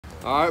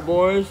All right,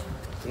 boys.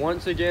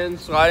 Once again,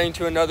 sliding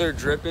to another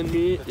dripping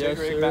meet. Yes,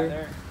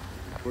 sir.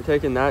 We're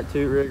taking that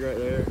toot rig right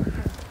there.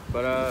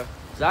 But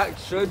Zach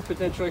should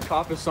potentially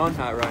cop a sun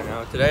hat right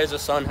now. Today is a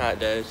sun hat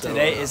day. So,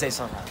 Today is a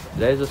sun hat.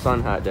 Today's a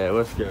sun hat day.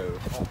 Let's go.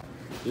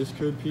 This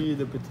could be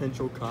the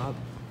potential cop.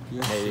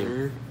 Yes,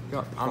 sir.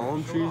 Got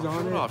palm trees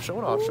on it. Show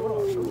it off.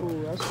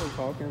 Ooh, that's what I'm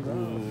talking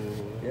about.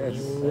 Yes,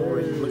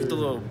 sir. Look at the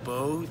little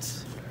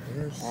boats.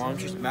 Yes, Palm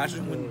trees.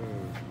 Imagine when.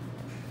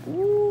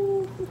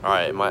 Ooh. All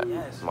right, might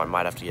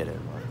have to get it.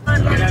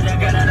 Alright, I'm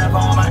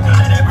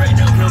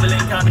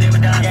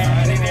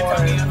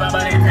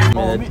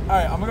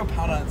gonna go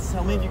pound on it.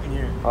 Tell me if you can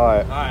hear it.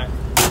 Alright.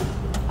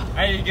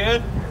 Hey, you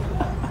good?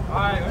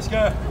 Alright, let's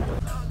go.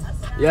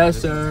 Yes,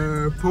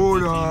 sir.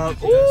 Pulled up.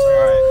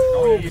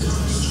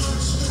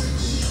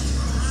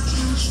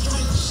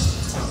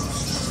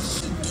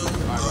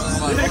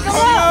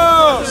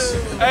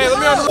 Hey, let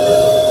me on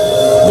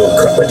The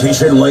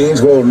competition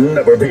lanes will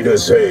never be the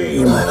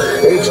same.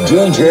 It's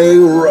DJ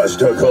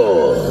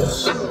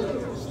Rusticles.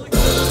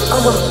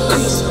 I'm a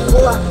beast,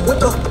 boy, with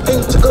the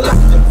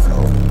intergalactic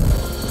flow.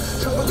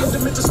 Traveling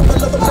dimensions from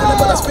another planet,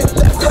 but I spit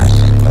that flash.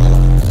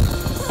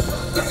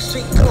 That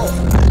shit go,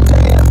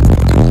 damn.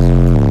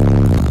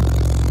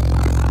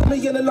 Me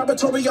in the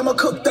laboratory, I'ma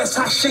cook, that's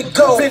how shit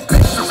go.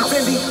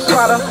 Fendi,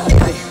 Prada,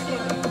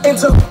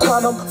 into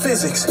quantum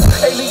physics.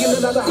 Alien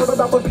and I heard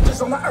about the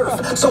bitches on the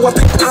earth, so I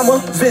think I'ma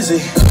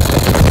visit.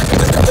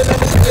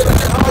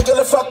 You're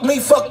gonna fuck me,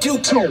 fuck you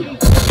too.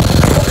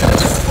 Okay,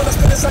 just when I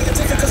spit it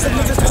scientific, cause the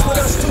niggas just with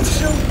us to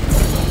shoot.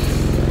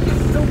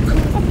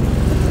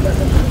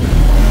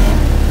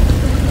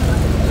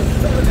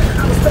 I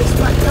was faced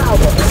by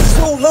power.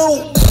 Zulu.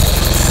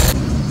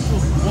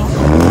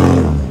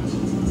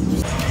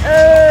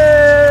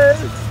 Hey,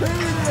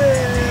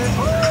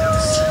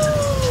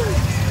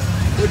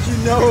 what you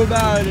know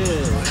about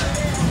it?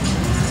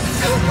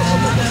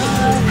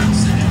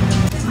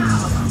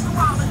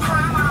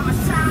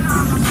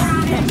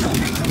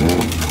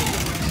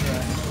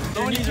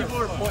 So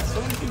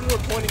many people are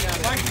pointing at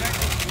it.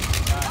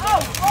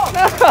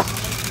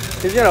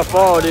 He's gonna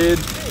fall, dude.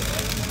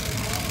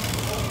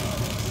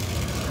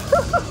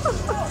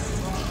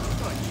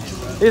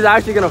 He's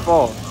actually gonna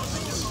fall.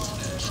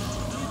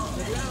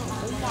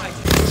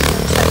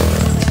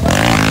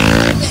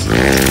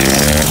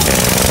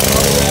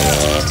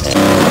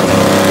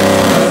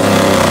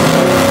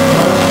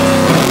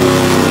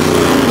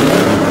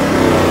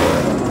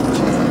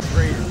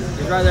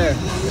 He's right there.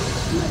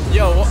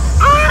 Yo,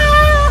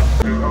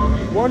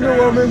 Wonder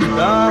Woman's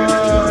back.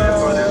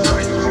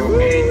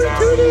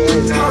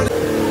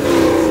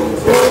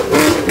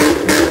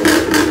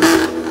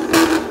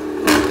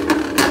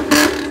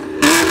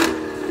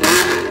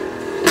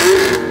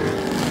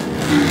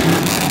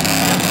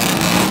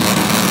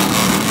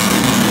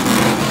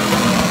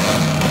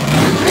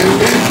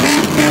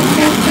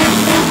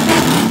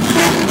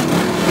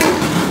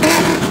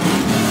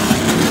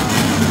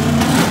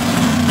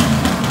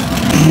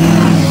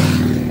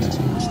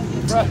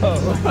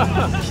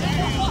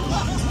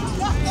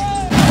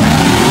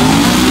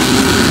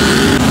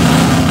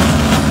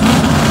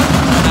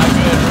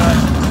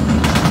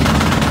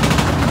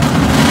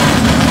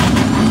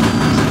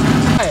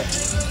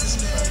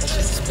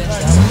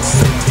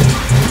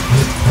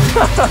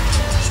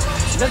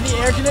 is that the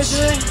air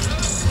conditioning?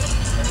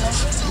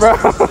 Bro.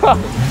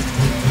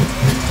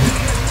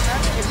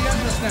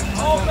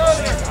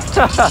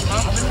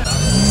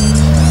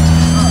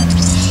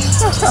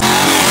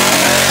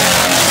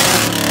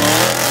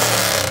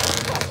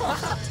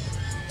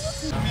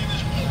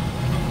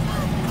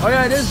 Oh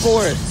yeah, it is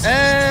Boris.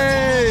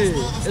 Hey,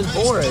 it's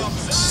Boris.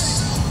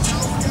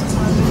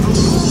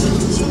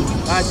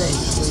 I think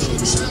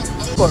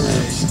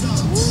Boris.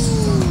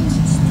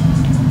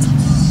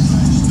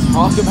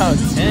 Talk about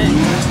 10.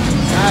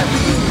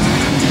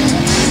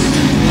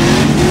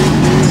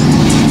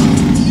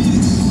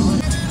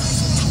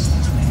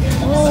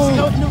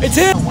 Oh, it's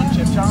him. One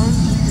chip challenge.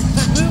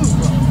 Move,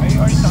 bro. Are you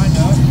already signed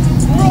up?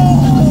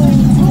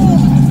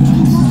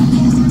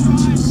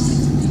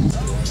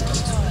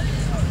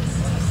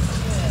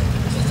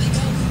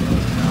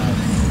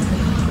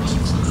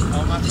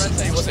 Oh, my friend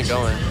said he wasn't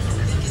going.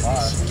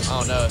 Why? I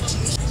don't know.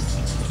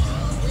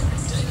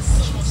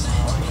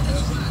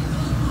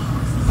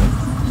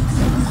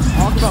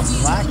 Talk about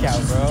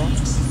blackout, bro.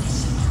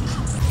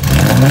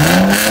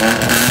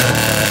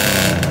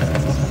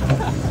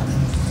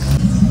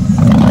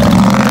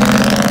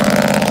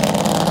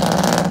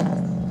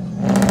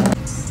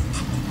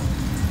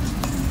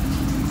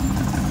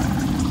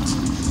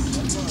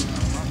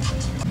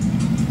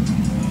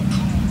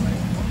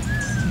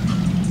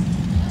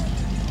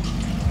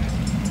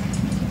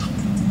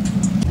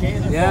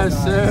 Yes,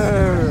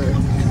 sir.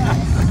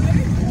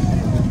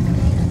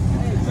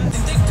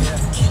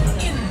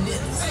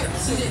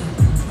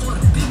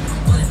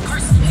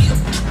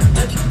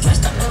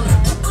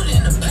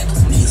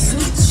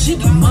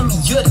 Mommy,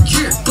 you're the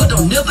cure, but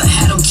don't never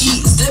had them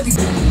kids.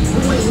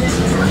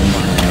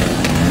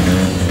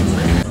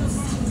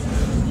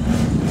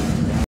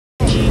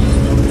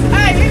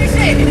 Hey,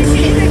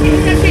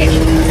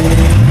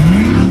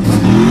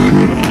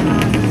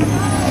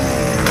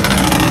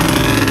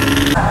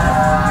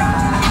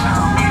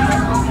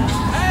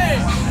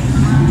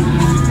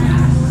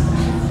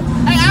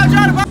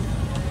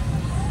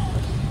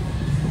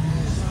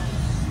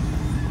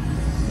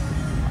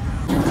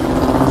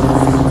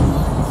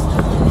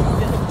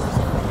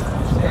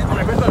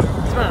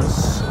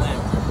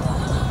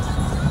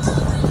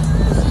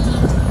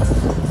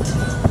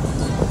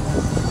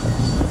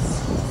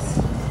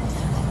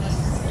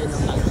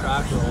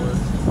 trash roller.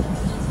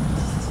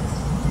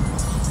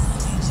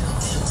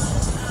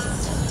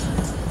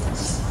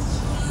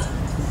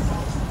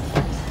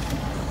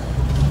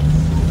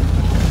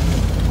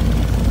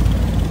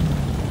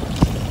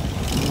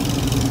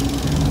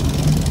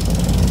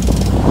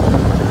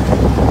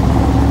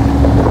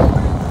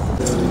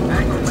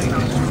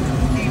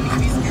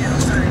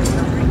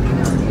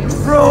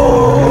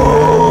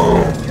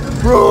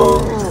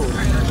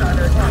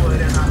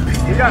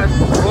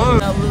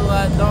 That little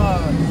ass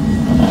dog.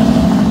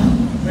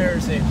 Where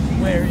is he?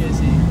 Where is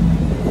he?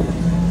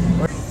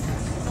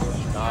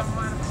 Stop.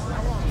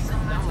 Sit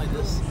down like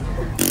this.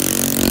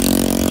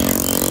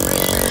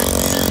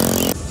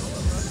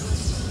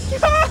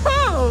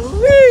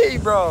 Golly,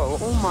 bro.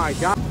 Oh my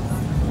god.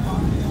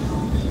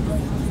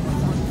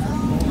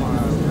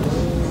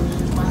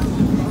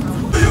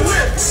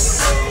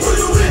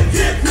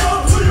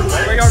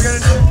 What are y'all gonna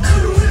do?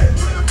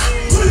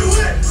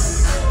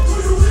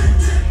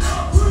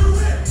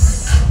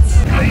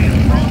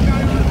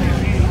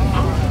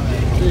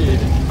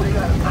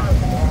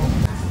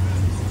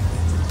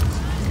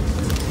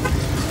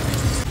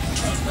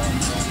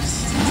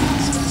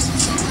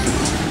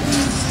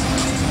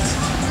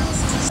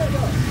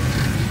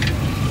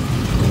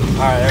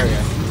 Alright, there we go.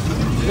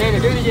 Dana,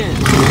 do it again.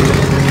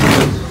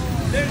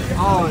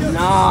 Oh,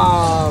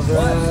 nah,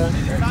 bro.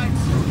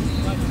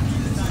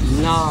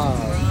 Nah.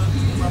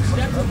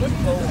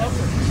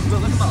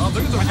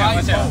 Look at the right.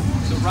 Watch out.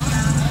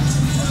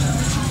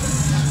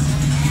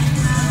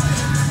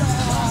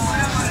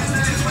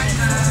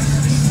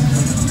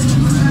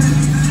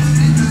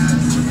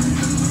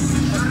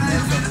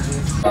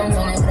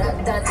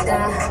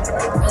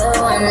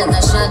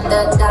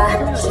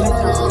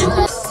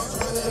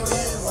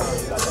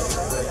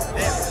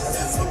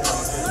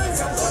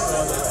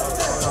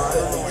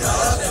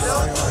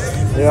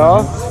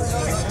 Yeah.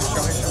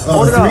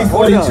 Hold it up,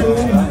 hold it up. 342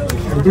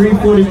 and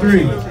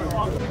 343.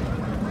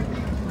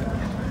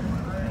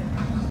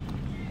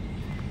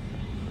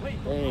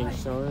 Dang,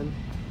 son.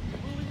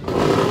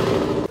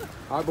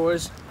 Alright,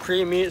 boys.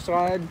 Pre-meat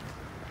slide.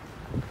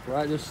 We're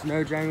at the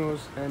Snow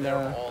Jangles and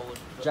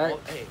Jack.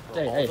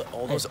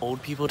 All those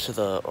old people to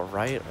the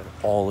right are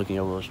all looking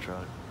over those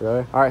truck.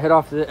 Really? Alright, hit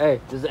off the. Hey,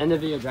 this is the end of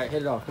the video, Jack.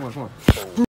 Hit it off. Come on, come on.